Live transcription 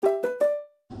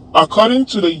According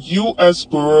to the U.S.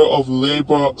 Bureau of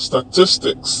Labor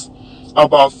Statistics,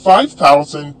 about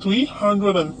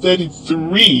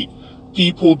 5,333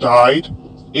 people died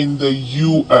in the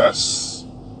U.S.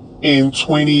 in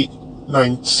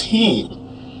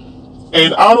 2019.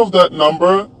 And out of that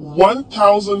number,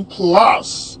 1,000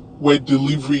 plus were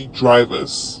delivery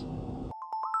drivers.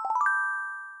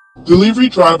 Delivery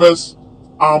drivers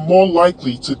are more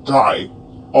likely to die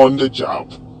on the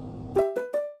job.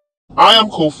 I am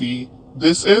Kofi.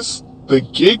 This is the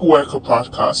Gig Worker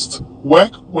Podcast.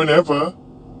 Work whenever,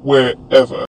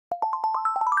 wherever.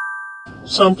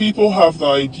 Some people have the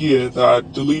idea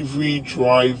that delivery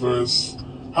drivers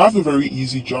have a very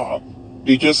easy job.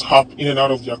 They just hop in and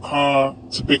out of their car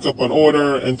to pick up an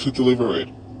order and to deliver it.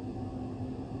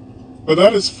 But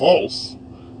that is false,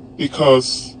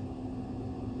 because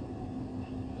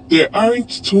there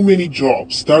aren't too many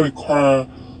jobs that require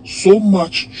so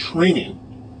much training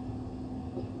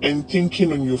and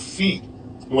thinking on your feet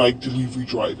like delivery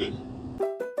driving.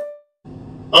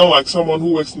 Unlike someone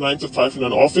who works 9 to 5 in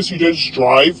an office, you just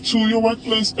drive to your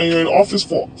workplace and you're in office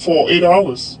for 8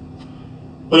 hours.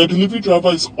 But a delivery driver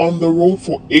is on the road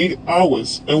for 8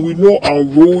 hours, and we know our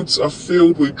roads are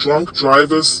filled with drunk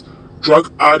drivers,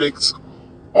 drug addicts,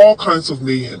 all kinds of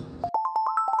mayhem.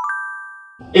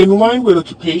 In line with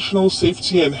Occupational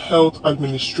Safety and Health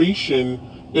Administration,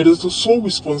 it is the sole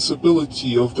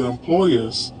responsibility of the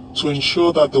employers to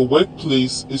ensure that the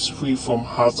workplace is free from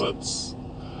hazards.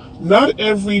 Not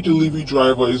every delivery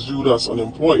driver is viewed as an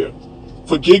employer.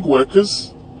 For gig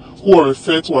workers, who are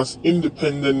referred to as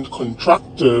independent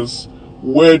contractors,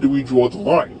 where do we draw the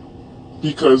line?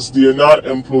 Because they are not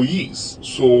employees,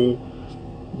 so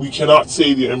we cannot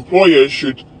say the employer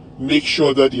should make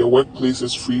sure that their workplace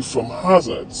is free from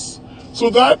hazards. So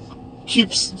that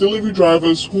keeps delivery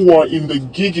drivers who are in the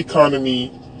gig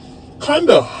economy kind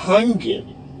of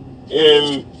hanging,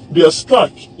 and they're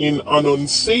stuck in an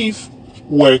unsafe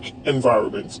work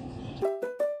environment.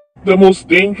 The most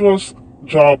dangerous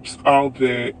jobs out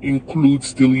there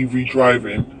includes delivery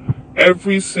driving.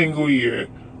 Every single year,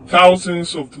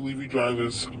 thousands of delivery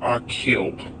drivers are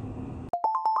killed.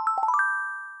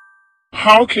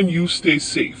 How can you stay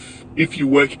safe if you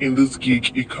work in this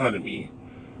gig economy?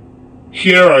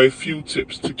 Here are a few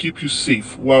tips to keep you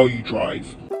safe while you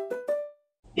drive.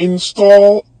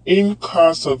 Install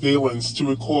in-car surveillance to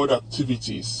record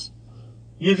activities.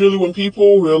 Usually when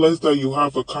people realize that you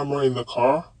have a camera in the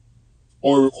car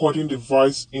or a recording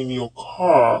device in your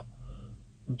car,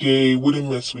 they wouldn't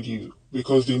mess with you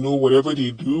because they know whatever they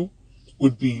do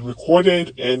would be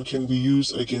recorded and can be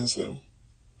used against them.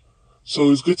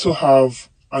 So it's good to have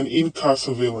an in-car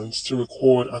surveillance to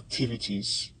record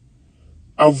activities.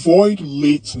 Avoid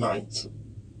late night.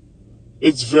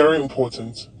 It's very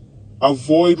important.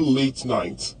 Avoid late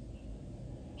night.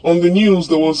 On the news,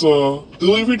 there was a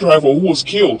delivery driver who was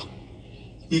killed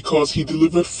because he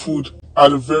delivered food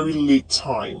at a very late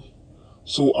time.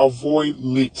 So avoid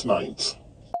late night.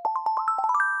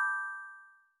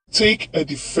 Take a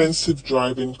defensive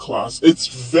driving class. It's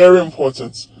very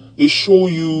important. They show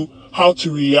you how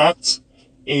to react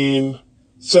in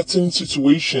certain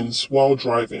situations while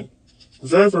driving.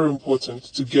 Very, very important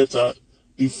to get that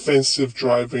defensive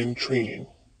driving training.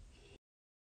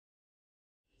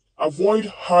 Avoid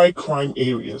high crime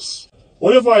areas.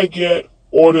 Whenever I get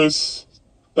orders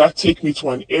that take me to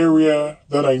an area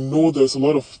that I know there's a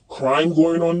lot of crime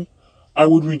going on, I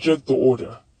would reject the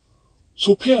order.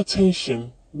 So pay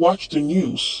attention, watch the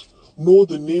news, know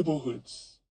the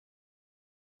neighborhoods.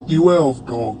 Beware of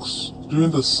dogs.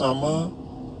 During the summer,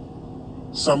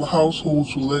 some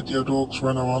households will let their dogs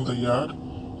run around the yard.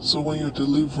 So when you're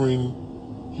delivering,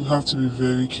 you have to be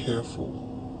very careful.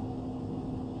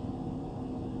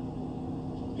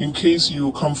 In case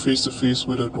you come face to face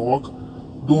with a dog,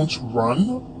 don't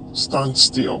run, stand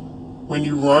still. When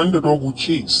you run, the dog will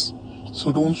chase.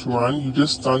 So don't run, you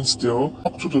just stand still.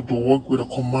 Talk to the dog with a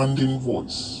commanding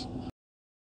voice.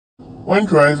 When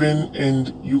driving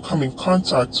and you come in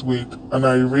contact with an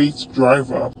irate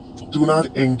driver, do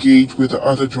not engage with the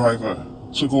other driver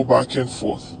to go back and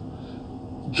forth.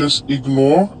 Just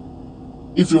ignore.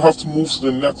 If you have to move to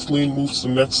the next lane, move to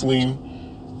the next lane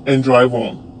and drive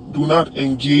on. Do not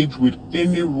engage with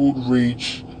any road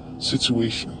rage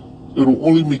situation. It will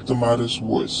only make the matters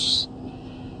worse.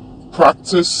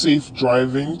 Practice safe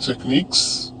driving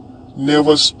techniques.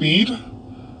 Never speed.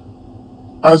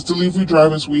 As delivery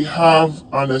drivers, we have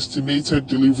an estimated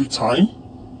delivery time.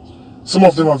 Some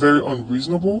of them are very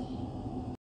unreasonable.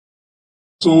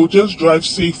 So just drive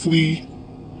safely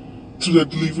to the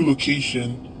delivery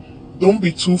location. Don't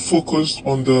be too focused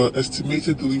on the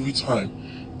estimated delivery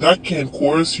time. That can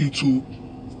coerce you to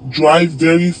drive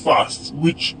very fast,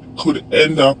 which could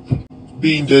end up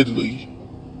being deadly.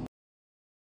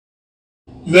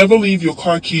 Never leave your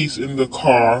car keys in the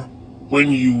car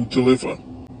when you deliver.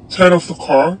 Turn off the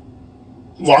car,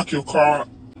 lock your car.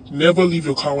 Never leave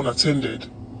your car unattended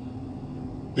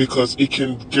because it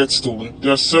can get stolen.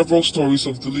 There are several stories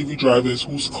of delivery drivers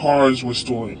whose cars were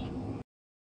stolen.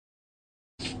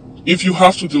 If you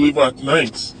have to deliver at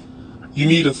night, you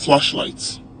need a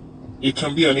flashlight. It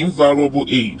can be an invaluable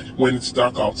aid when it's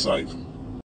dark outside.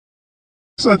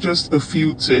 These are just a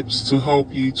few tips to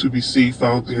help you to be safe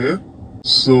out there.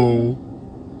 So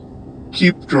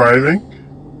keep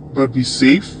driving, but be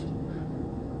safe.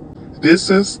 This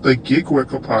is the Gig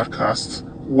Worker Podcast.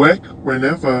 Work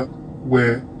whenever,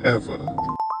 wherever.